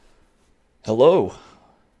Hello,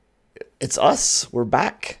 it's us. We're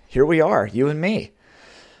back. Here we are, you and me.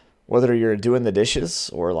 Whether you're doing the dishes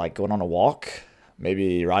or like going on a walk,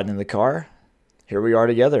 maybe riding in the car, here we are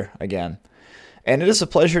together again. And it is a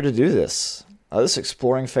pleasure to do this. This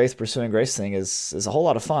exploring faith, pursuing grace thing is a whole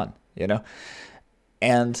lot of fun, you know?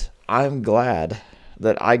 And I'm glad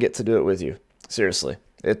that I get to do it with you. Seriously,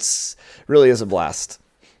 it's really is a blast.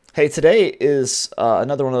 Hey, today is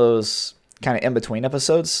another one of those kind of in between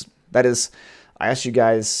episodes. That is, I asked you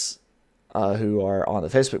guys who are on the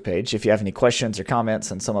Facebook page if you have any questions or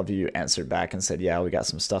comments, and some of you answered back and said, yeah, we got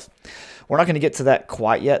some stuff. We're not going to get to that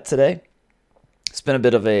quite yet today. It's been a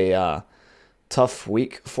bit of a tough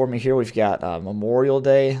week for me here. We've got Memorial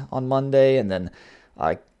Day on Monday, and then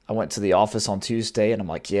I went to the office on Tuesday, and I'm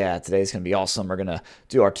like, yeah, today's going to be awesome. We're going to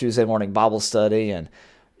do our Tuesday morning Bible study and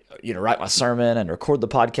write my sermon and record the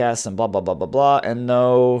podcast and blah, blah, blah, blah, blah. And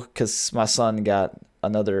no, because my son got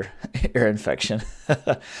another ear infection.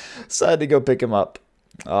 So I had to go pick him up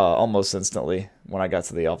almost instantly when I got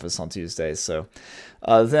to the office on Tuesday. So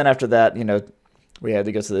then after that, we had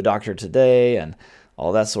to go to the doctor today and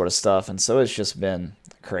all that sort of stuff. And so it's just been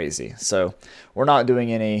crazy. So we're not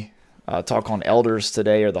doing any talk on elders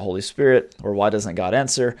today or the Holy Spirit or why doesn't God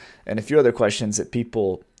answer and a few other questions that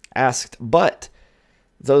people asked, but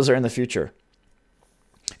those are in the future.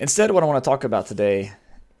 Instead, what I want to talk about today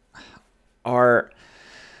are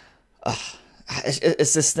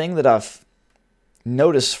it's this thing that I've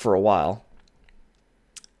noticed for a while,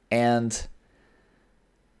 and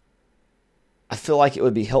I feel like it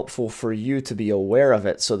would be helpful for you to be aware of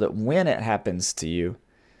it so that when it happens to you,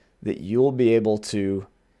 that you'll be able to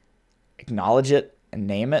acknowledge it and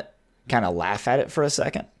name it, kind of laugh at it for a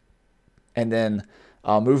second, and then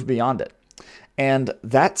move beyond it. And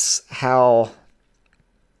that's how,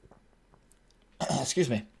 excuse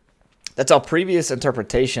me, that's how previous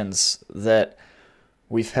interpretations that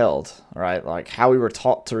we've held, right? Like how we were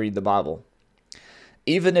taught to read the Bible.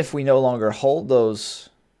 Even if we no longer hold those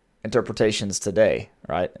interpretations today,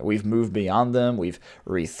 right? We've moved beyond them. We've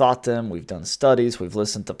rethought them. We've done studies. We've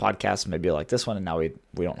listened to podcasts maybe like this one, and now we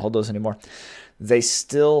don't hold those anymore. They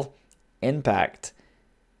still impact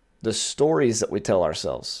the stories that we tell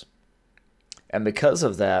ourselves. And because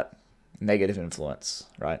of that negative influence,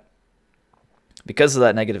 right? Because of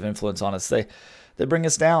that negative influence on us, they bring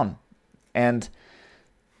us down. And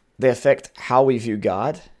they affect how we view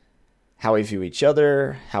God, how we view each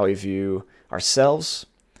other, how we view ourselves.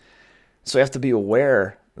 So we have to be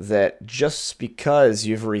aware that just because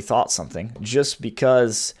you've rethought something, just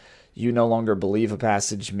because you no longer believe a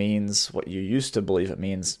passage means what you used to believe it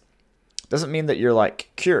means, doesn't mean that you're like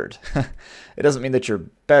cured. It doesn't mean that you're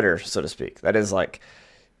better, so to speak. That is like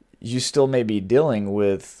you still may be dealing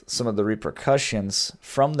with some of the repercussions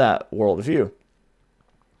from that worldview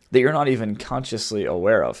that you're not even consciously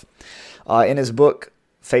aware of. In his book,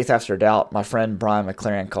 Faith After Doubt, my friend Brian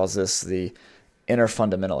McLaren calls this the inner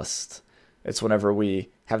fundamentalist. It's whenever we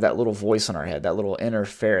have that little voice in our head, that little inner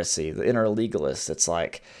Pharisee, the inner legalist. It's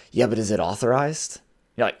like, yeah, but is it authorized?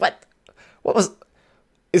 You're like, what?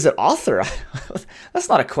 Is it authorized? That's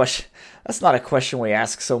not a question. That's not a question we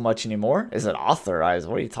ask so much anymore. Is it authorized?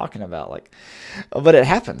 What are you talking about? But it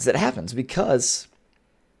happens. It happens because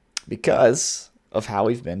of how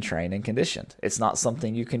we've been trained and conditioned. It's not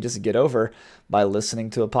something you can just get over by listening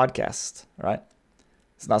to a podcast, right?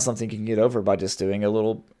 It's not something you can get over by just doing a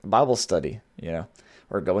little Bible study,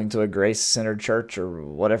 or going to a grace-centered church or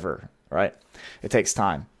whatever, right? It takes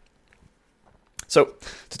time. So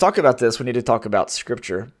to talk about this, we need to talk about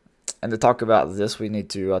Scripture. And to talk about this, we need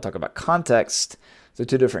to talk about context, the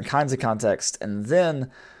two different kinds of context. And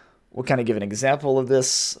then we'll kind of give an example of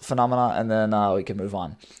this phenomena, and then we can move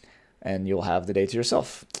on. And you'll have the day to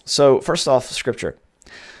yourself. So first off, Scripture.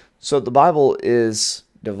 So the Bible is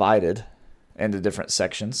divided into different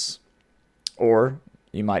sections, or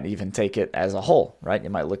you might even take it as a whole, right? You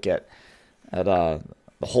might look at the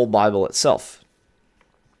whole Bible itself.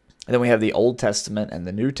 And then we have the Old Testament and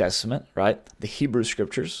the New Testament, right? The Hebrew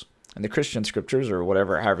Scriptures and the Christian Scriptures, or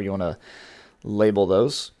whatever, however you want to label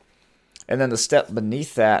those. And then the step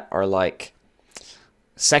beneath that are like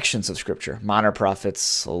sections of Scripture, minor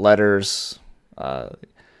prophets, letters,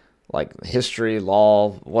 like history,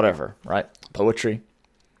 law, whatever, right? Poetry.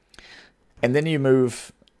 And then you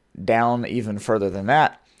move down even further than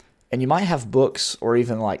that, and you might have books or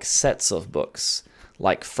even like sets of books,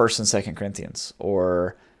 like 1st and 2nd Corinthians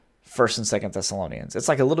or 1st and 2nd Thessalonians. It's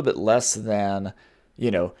like a little bit less than,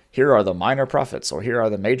 here are the minor prophets or here are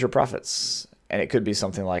the major prophets. And it could be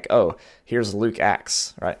something like, oh, here's Luke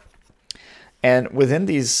Acts, right? And within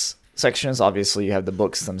these sections, obviously, you have the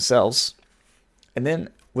books themselves. And then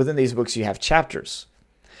within these books you have chapters,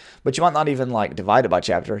 but you might not even like divide it by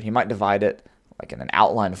chapter. You might divide it like in an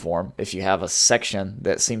outline form if you have a section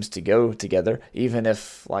that seems to go together. Even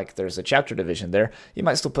if like there's a chapter division there, you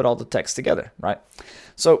might still put all the text together, right?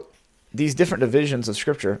 So these different divisions of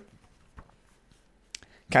Scripture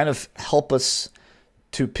kind of help us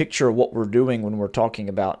to picture what we're doing when we're talking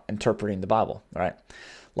about interpreting the Bible, right?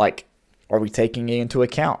 Like, are we taking into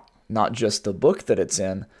account not just the book that it's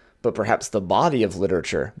in, but perhaps the body of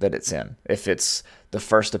literature that it's in? If it's the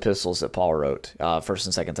first epistles that Paul wrote,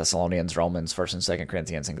 1st and 2nd Thessalonians, Romans, 1st and 2nd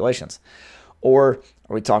Corinthians, and Galatians. Or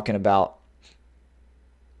are we talking about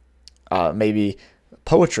maybe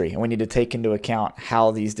poetry, and we need to take into account how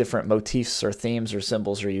these different motifs or themes or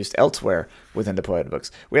symbols are used elsewhere within the poetic books?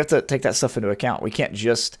 We have to take that stuff into account. We can't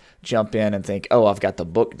just jump in and think, oh, I've got the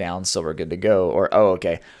book down, so we're good to go. Or, oh,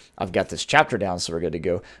 okay, I've got this chapter down, so we're good to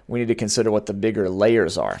go. We need to consider what the bigger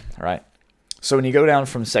layers are, right? So when you go down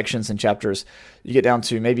from sections and chapters, you get down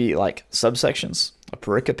to maybe like subsections, a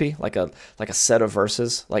pericope, like a set of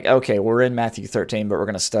verses. Like, okay, we're in Matthew 13, but we're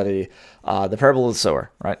going to study the parable of the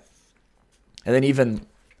sower, right? And then even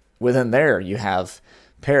within there, you have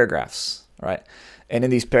paragraphs, right? And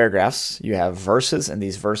in these paragraphs, you have verses. In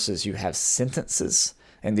these verses, you have sentences.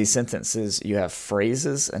 In these sentences, you have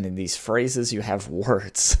phrases. And in these phrases, you have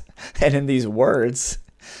words. And in these words,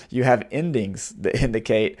 you have endings that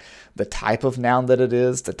indicate the type of noun that it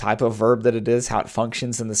is, the type of verb that it is, how it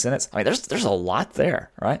functions in the sentence. I mean, there's a lot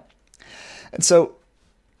there, right? And so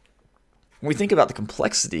when we think about the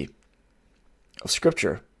complexity of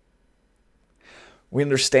Scripture, we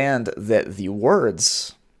understand that the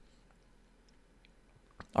words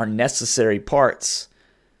are necessary parts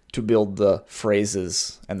to build the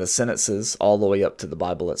phrases and the sentences all the way up to the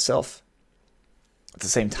Bible itself. At the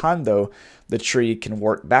same time, though, the tree can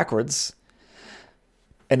work backwards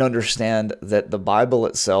and understand that the Bible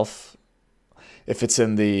itself, if it's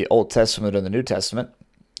in the Old Testament or the New Testament,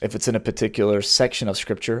 if it's in a particular section of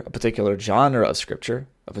Scripture, a particular genre of Scripture,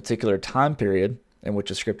 a particular time period in which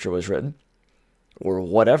a Scripture was written, or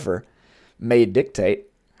whatever, may dictate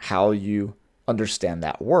how you understand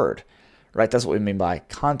that word, right? That's what we mean by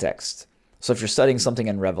context. So if you're studying something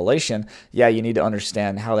in Revelation, yeah, you need to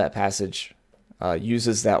understand how that passage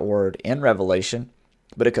uses that word in Revelation,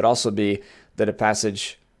 but it could also be that a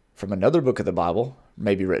passage from another book of the Bible,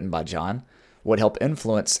 maybe written by John, would help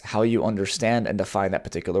influence how you understand and define that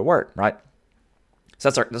particular word, right?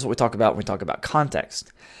 So that's what we talk about when we talk about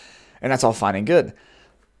context. And that's all fine and good.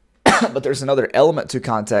 But there's another element to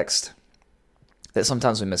context that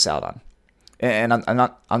sometimes we miss out on. And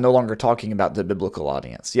I'm no longer talking about the biblical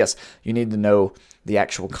audience. Yes, you need to know the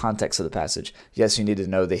actual context of the passage. Yes, you need to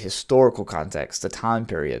know the historical context, the time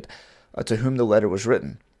period, to whom the letter was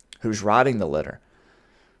written, who's writing the letter,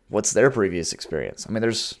 what's their previous experience. I mean,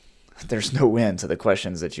 there's no end to the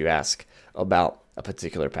questions that you ask about a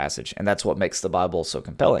particular passage, and that's what makes the Bible so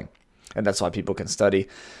compelling. And that's why people can study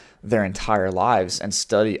their entire lives and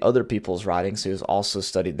study other people's writings who's also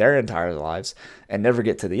studied their entire lives and never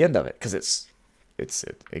get to the end of it, because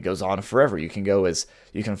it goes on forever. You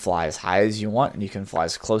can fly as high as you want, and you can fly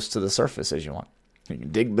as close to the surface as you want. You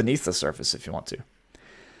can dig beneath the surface if you want to.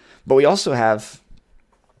 But we also have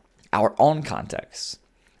our own context.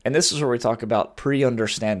 And this is where we talk about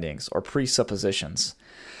pre-understandings or presuppositions.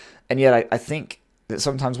 And yet I think that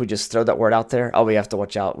sometimes we just throw that word out there. Oh, we have to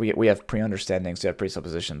watch out. We have pre-understandings, we have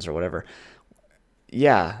presuppositions or whatever.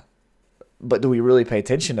 Yeah, but do we really pay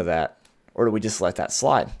attention to that, or do we just let that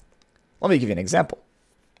slide? Let me give you an example,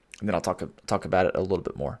 and then I'll talk about it a little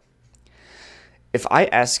bit more. If I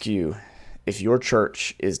ask you if your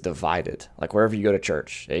church is divided, like wherever you go to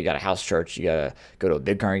church, you got a house church, you got to go to a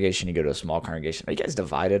big congregation, you go to a small congregation. Are you guys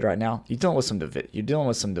divided right now? You're dealing with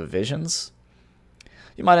some divisions?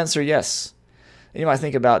 You might answer yes. You might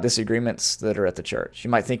think about disagreements that are at the church. You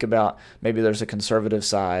might think about maybe there's a conservative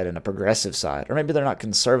side and a progressive side, or maybe they're not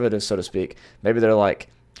conservative, so to speak. Maybe they're like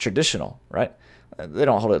traditional, right? They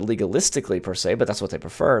don't hold it legalistically per se, but that's what they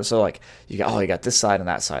prefer. So like you got this side and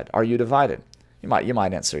that side. Are you divided? You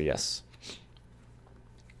might answer yes.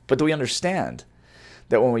 But do we understand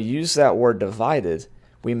that when we use that word divided,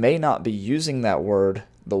 we may not be using that word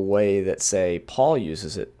the way that, say, Paul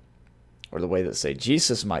uses it, or the way that, say,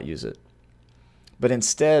 Jesus might use it. But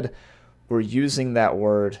instead, we're using that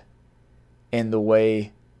word in the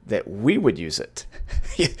way that we would use it.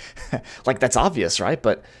 Like, that's obvious, right?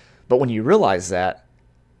 But when you realize that,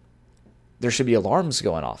 there should be alarms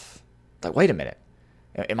going off. Like, wait a minute.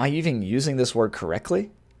 Am I even using this word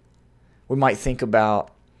correctly? We might think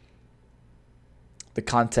about the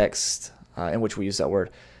context in which we use that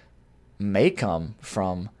word may come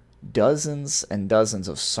from dozens and dozens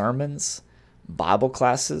of sermons, Bible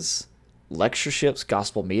classes, lectureships,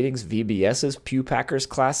 gospel meetings, VBSs, Pew Packers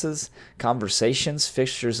classes, conversations,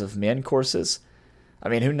 fixtures of men courses. I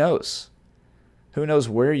mean, who knows? Who knows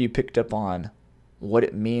where you picked up on what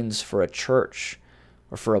it means for a church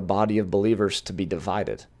or for a body of believers to be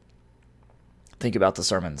divided? Think about the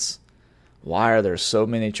sermons. Why are there so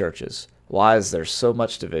many churches? Why is there so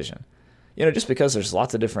much division? Just because there's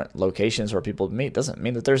lots of different locations where people meet doesn't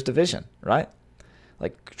mean that there's division, right?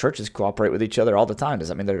 Like, churches cooperate with each other all the time. Does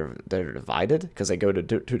that mean they're divided because they go to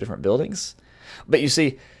two different buildings? But you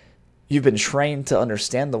see, you've been trained to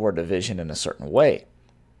understand the word division in a certain way,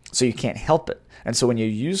 so you can't help it. And so when you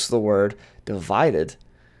use the word divided,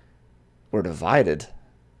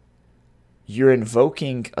 you're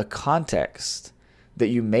invoking a context that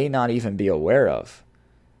you may not even be aware of.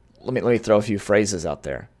 Let me throw a few phrases out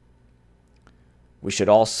there. We should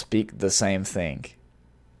all speak the same thing.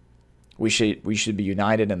 We should be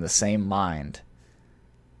united in the same mind.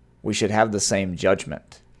 We should have the same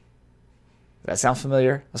judgment. Does that sound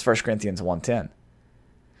familiar? That's 1 Corinthians 1:10.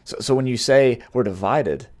 So when you say we're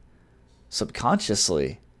divided,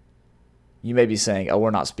 subconsciously, you may be saying, oh,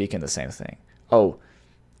 we're not speaking the same thing.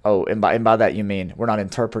 And by that you mean we're not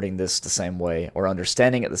interpreting this the same way, or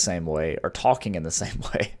understanding it the same way, or talking in the same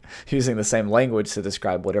way, using the same language to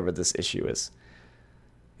describe whatever this issue is.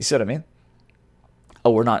 You see what I mean? Oh,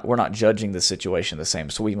 we're not judging the situation the same,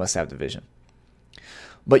 so we must have division.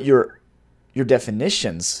 But your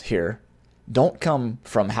definitions here don't come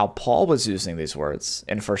from how Paul was using these words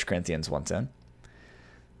in 1 Corinthians 1:10.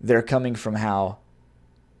 They're coming from how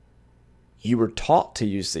you were taught to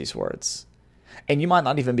use these words. And you might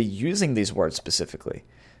not even be using these words specifically,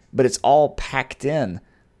 but it's all packed in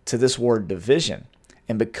to this word division.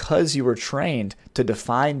 And because you were trained to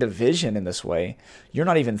define division in this way, you're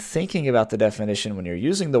not even thinking about the definition when you're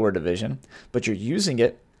using the word division, but you're using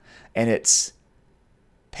it, and it's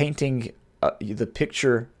painting the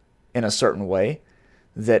picture in a certain way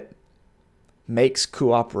that makes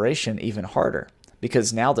cooperation even harder.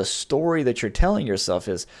 Because now the story that you're telling yourself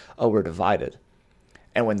is, oh, we're divided.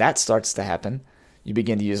 And when that starts to happen, you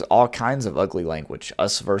begin to use all kinds of ugly language,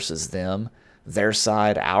 us versus them, their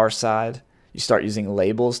side, our side. You start using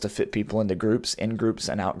labels to fit people into groups, in groups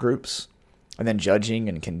and out groups, and then judging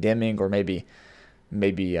and condemning, or maybe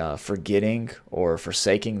forgetting or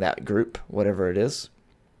forsaking that group, whatever it is.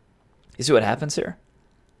 You see what happens here?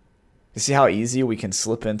 You see how easy we can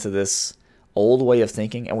slip into this old way of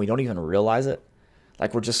thinking, and we don't even realize it?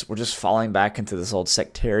 Like we're just falling back into this old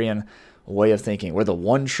sectarian way of thinking. We're the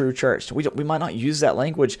one true church. We might not use that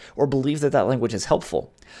language or believe that language is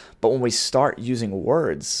helpful, but when we start using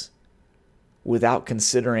words without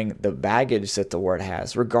considering the baggage that the word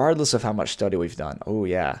has, regardless of how much study we've done, oh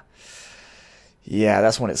yeah,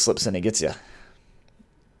 that's when it slips in and gets you.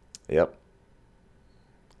 Yep.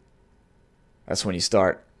 That's when you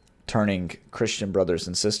start turning Christian brothers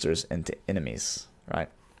and sisters into enemies, right?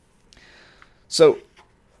 So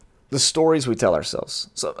the stories we tell ourselves.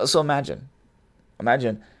 So imagine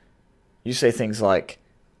you say things like,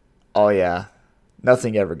 oh yeah,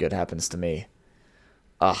 nothing ever good happens to me.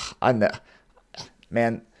 I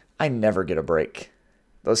never get a break.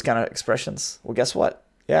 Those kind of expressions. Well, guess what?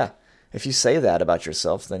 Yeah, if you say that about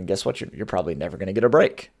yourself, then guess what? You're probably never going to get a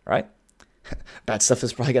break, right? Bad stuff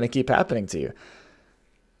is probably going to keep happening to you.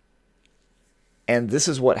 And this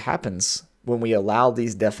is what happens when we allow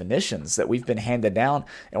these definitions that we've been handed down,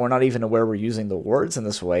 and we're not even aware we're using the words in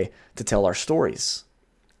this way to tell our stories,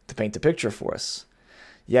 to paint the picture for us.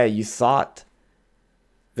 Yeah, you thought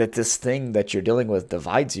that this thing that you're dealing with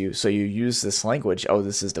divides you, so you use this language, oh,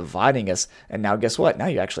 this is dividing us, and now guess what? Now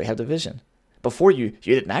you actually have division. Before you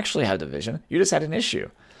didn't actually have division. You just had an issue.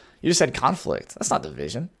 You just had conflict. That's not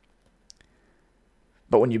division.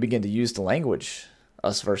 But when you begin to use the language,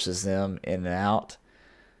 us versus them, in and out,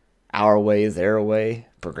 our way, their way,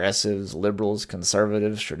 progressives, liberals,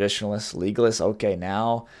 conservatives, traditionalists, legalists, okay,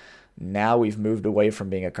 now we've moved away from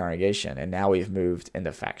being a congregation, and now we've moved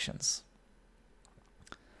into factions.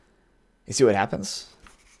 You see what happens?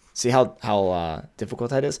 See how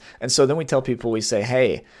difficult that is? And so then we tell people, we say,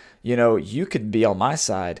 hey, you could be on my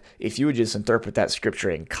side if you would just interpret that scripture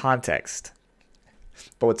in context.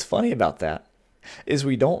 But what's funny about that is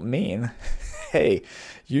we don't mean, hey,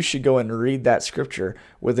 you should go and read that scripture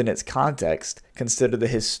within its context, consider the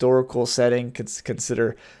historical setting,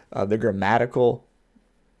 consider the grammatical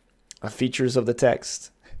features of the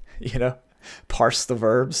text, parse the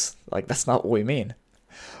verbs. Like, that's not what we mean.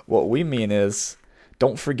 What we mean is,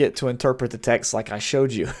 don't forget to interpret the text like I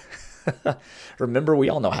showed you. Remember, we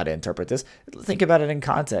all know how to interpret this. Think about it in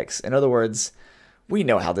context. In other words, We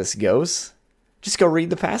know how this goes. Just go read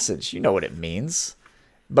the passage. You know what it means.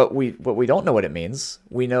 But we don't know what it means.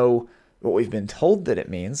 We know what we've been told that it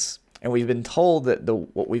means, and we've been told that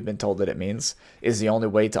what we've been told that it means is the only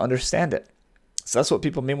way to understand it. So that's what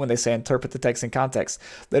people mean when they say interpret the text in context.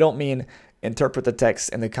 They don't mean interpret the text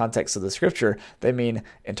in the context of the scripture. They mean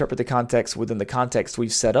interpret the context within the context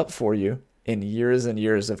we've set up for you in years and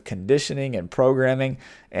years of conditioning and programming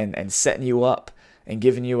and setting you up and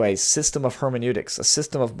giving you a system of hermeneutics, a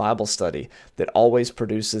system of Bible study that always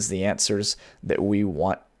produces the answers that we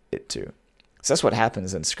want it to. So that's what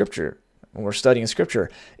happens in scripture. When we're studying scripture,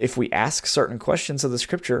 if we ask certain questions of the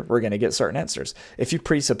scripture, we're going to get certain answers. If you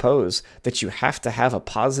presuppose that you have to have a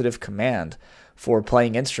positive command for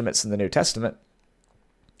playing instruments in the New Testament,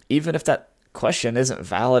 even if that question isn't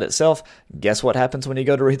valid itself, guess what happens when you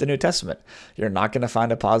go to read the New Testament? You're not going to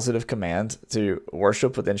find a positive command to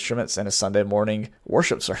worship with instruments in a Sunday morning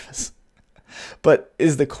worship service. But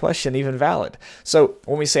is the question even valid? So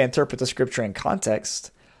when we say interpret the scripture in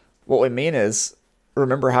context, what we mean is,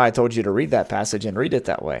 remember how I told you to read that passage and read it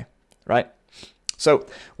that way, right? So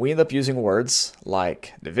we end up using words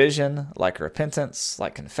like division, like repentance,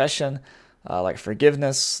 like confession, like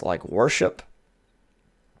forgiveness, like worship.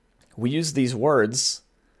 We use these words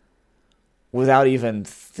without even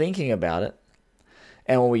thinking about it.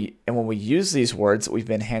 And when we use these words, we've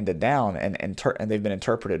been handed down and they've been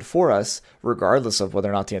interpreted for us, regardless of whether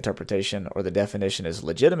or not the interpretation or the definition is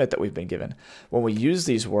legitimate that we've been given. When we use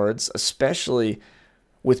these words, especially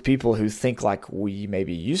with people who think like we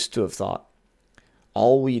maybe used to have thought,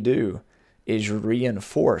 all we do is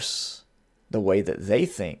reinforce the way that they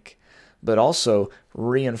think, but also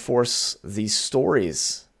reinforce these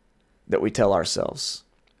stories that we tell ourselves.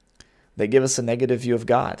 They give us a negative view of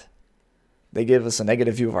God. They give us a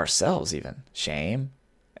negative view of ourselves even. Shame,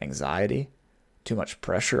 anxiety, too much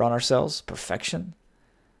pressure on ourselves, perfection.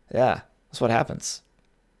 Yeah, that's what happens.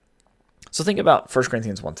 So think about 1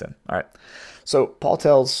 Corinthians 1:10. All right. So Paul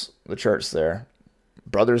tells the church there,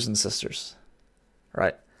 brothers and sisters,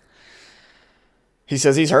 right? He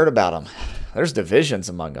says he's heard about them. There's divisions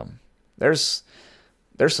among them. There's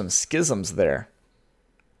some schisms there.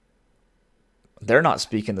 They're not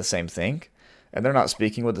speaking the same thing, and they're not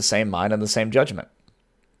speaking with the same mind and the same judgment.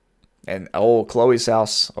 And Chloe's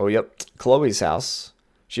house, Chloe's house,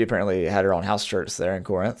 she apparently had her own house church there in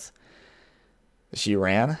Corinth. She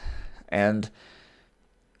ran, and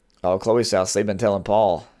Chloe's house, they've been telling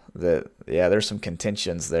Paul that, there's some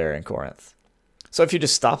contentions there in Corinth. So if you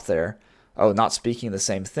just stop there, not speaking the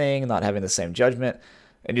same thing, not having the same judgment,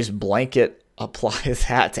 and just blanket apply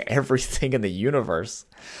that to everything in the universe,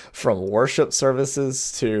 from worship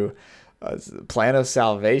services to plan of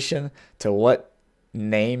salvation to what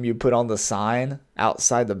name you put on the sign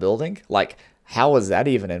outside the building. Like, how was that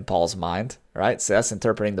even in Paul's mind, right? So that's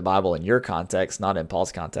interpreting the Bible in your context, not in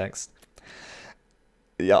Paul's context.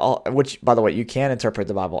 Yeah, which, by the way, you can interpret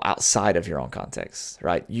the Bible outside of your own context,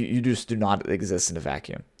 right? You just do not exist in a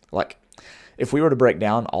vacuum. Like, if we were to break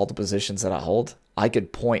down all the positions that I hold, I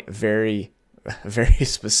could point very, very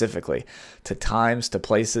specifically to times, to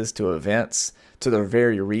places, to events, to the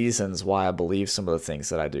very reasons why I believe some of the things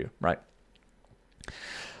that I do, right?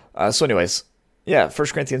 So anyways, 1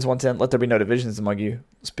 Corinthians 1:10, let there be no divisions among you.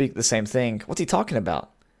 Speak the same thing. What's he talking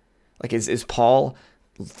about? Like, is Paul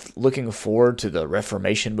looking forward to the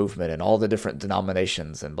Reformation movement and all the different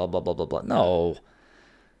denominations and blah, blah, blah, blah, blah? No.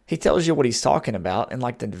 He tells you what he's talking about in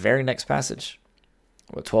like the very next passage,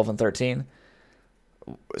 12 and 13.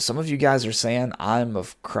 Some of you guys are saying, I'm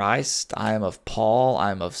of Christ, I am of Paul,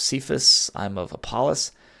 I'm of Cephas, I'm of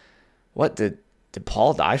Apollos. What, did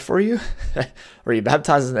Paul die for you? Were you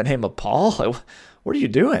baptized in the name of Paul? What are you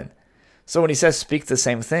doing? So when he says speak the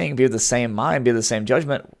same thing, be of the same mind, be of the same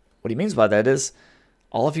judgment, what he means by that is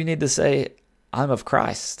all of you need to say, I'm of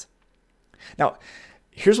Christ. Now,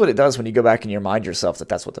 here's what it does when you go back and you remind yourself that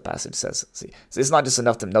that's what the passage says. See, it's not just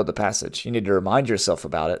enough to know the passage. You need to remind yourself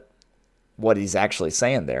about it, what he's actually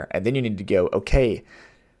saying there. And then you need to go, okay,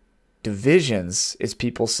 divisions is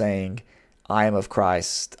people saying, I am of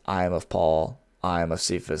Christ, I am of Paul, I am of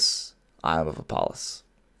Cephas, I am of Apollos.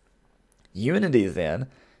 Unity then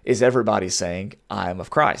is everybody saying, I am of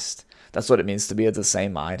Christ. That's what it means to be of the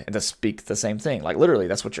same mind and to speak the same thing. Like literally,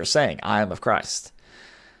 that's what you're saying. I am of Christ.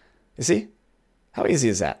 You see? How easy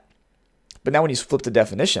is that? But now when you flip the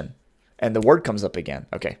definition and the word comes up again,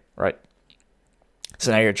 okay, right?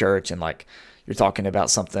 So now you're at church and like you're talking about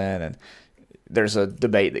something and there's a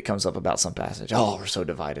debate that comes up about some passage. Oh, we're so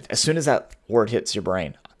divided. As soon as that word hits your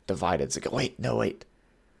brain, divided, it's like, wait.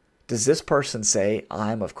 Does this person say,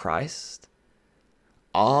 I'm of Christ?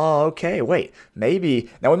 Oh, okay. Wait, maybe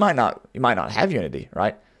now you might not have unity,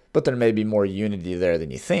 right? But there may be more unity there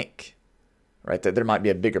than you think, right? That there might be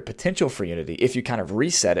a bigger potential for unity if you kind of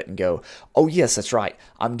reset it and go, oh, yes, that's right.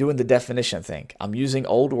 I'm doing the definition thing. I'm using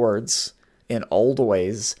old words in old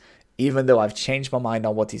ways. Even though I've changed my mind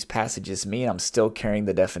on what these passages mean, I'm still carrying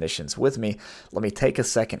the definitions with me. Let me take a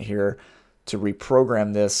second here to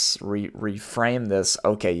reprogram this, reframe this.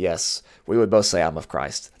 Okay, yes, we would both say I'm of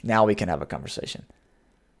Christ. Now we can have a conversation.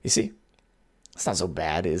 You see, it's not so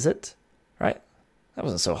bad, is it? Right? That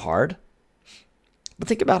wasn't so hard. But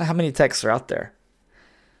think about how many texts are out there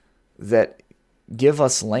that give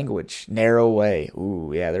us language. Narrow way.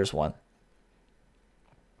 Ooh, yeah, there's one.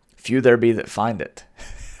 Few there be that find it.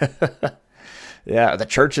 Yeah, the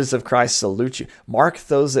churches of Christ salute you. Mark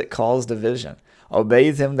those that cause division. Obey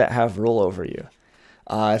them that have rule over you.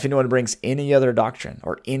 If anyone brings any other doctrine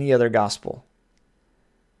or any other gospel.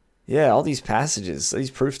 Yeah, all these passages, these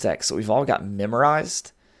proof texts that we've all got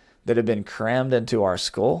memorized, that have been crammed into our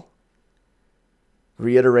skull,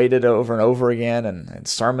 reiterated over and over again, and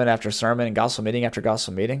sermon after sermon, and gospel meeting after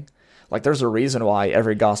gospel meeting. Like, there's a reason why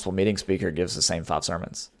every gospel meeting speaker gives the same 5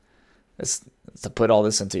 sermons. It's to put all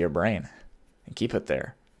this into your brain and keep it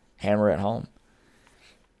there. Hammer it home.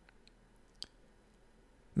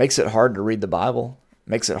 Makes it hard to read the Bible.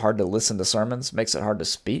 Makes it hard to listen to sermons. Makes it hard to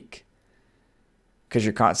speak. Because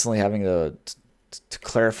you're constantly having to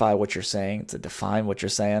clarify what you're saying, to define what you're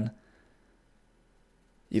saying.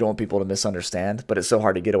 You don't want people to misunderstand, but it's so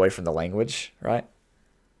hard to get away from the language, right?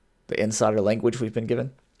 The insider language we've been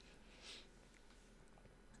given.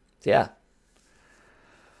 Yeah.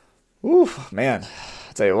 Ooh, man.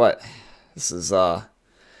 I tell you what, this is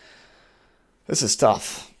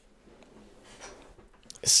tough.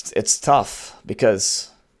 It's tough because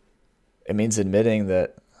it means admitting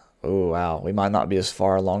that, oh wow, we might not be as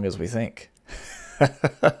far along as we think.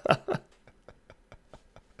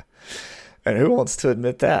 And who wants to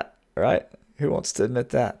admit that, right? Who wants to admit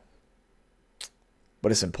that?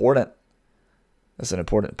 But it's important. That's an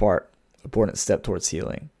important part, important step towards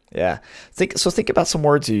healing. Yeah. Think about some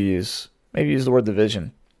words you use. Maybe use the word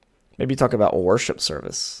division. Maybe talk about worship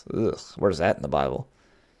service. Ugh, where's that in the Bible?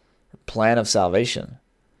 Plan of salvation.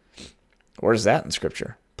 Where's that in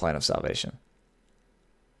Scripture? Plan of salvation.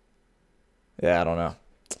 Yeah, I don't know.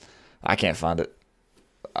 I can't find it.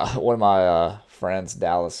 One of my friends,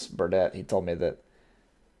 Dallas Burdett, he told me that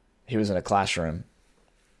he was in a classroom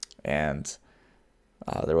and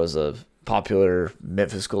there was a popular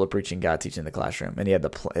Memphis School of Preaching guy teaching the classroom, and he had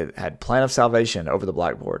had Plan of Salvation over the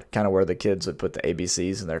blackboard, kind of where the kids would put the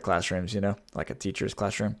ABCs in their classrooms, like a teacher's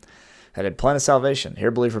classroom. And had Plan of Salvation,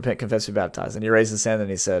 hear, believe, repent, confess, be baptized. And he raised his hand and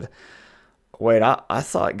he said, wait, I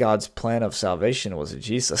thought God's plan of salvation was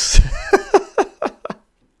Jesus.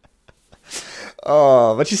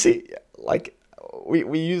 Oh, but you see, like,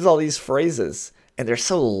 we use all these phrases and they're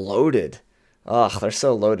so loaded. Oh, they're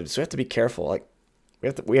so loaded. So we have to be careful. Like,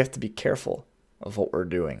 we have to be careful of what we're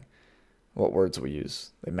doing, what words we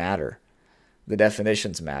use. They matter. The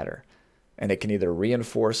definitions matter. And it can either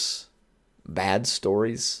reinforce bad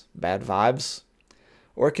stories, bad vibes,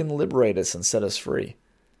 or it can liberate us and set us free.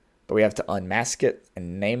 But we have to unmask it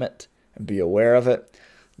and name it and be aware of it.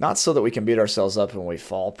 Not so that we can beat ourselves up when we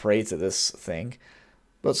fall prey to this thing,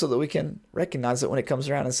 but so that we can recognize it when it comes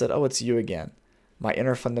around and say, oh, it's you again. My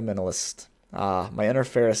inner fundamentalist. My inner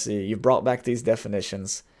Pharisee. You've brought back these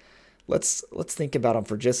definitions. Let's think about them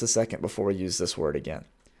for just a second before we use this word again.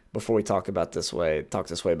 Before we talk this way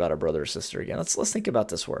about our brother or sister again. Let's think about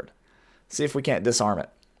this word. See if we can't disarm it.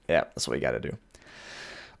 Yeah, that's what we got to do.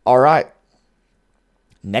 All right.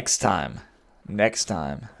 Next time,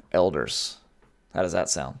 elders. How does that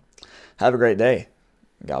sound? Have a great day.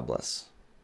 God bless.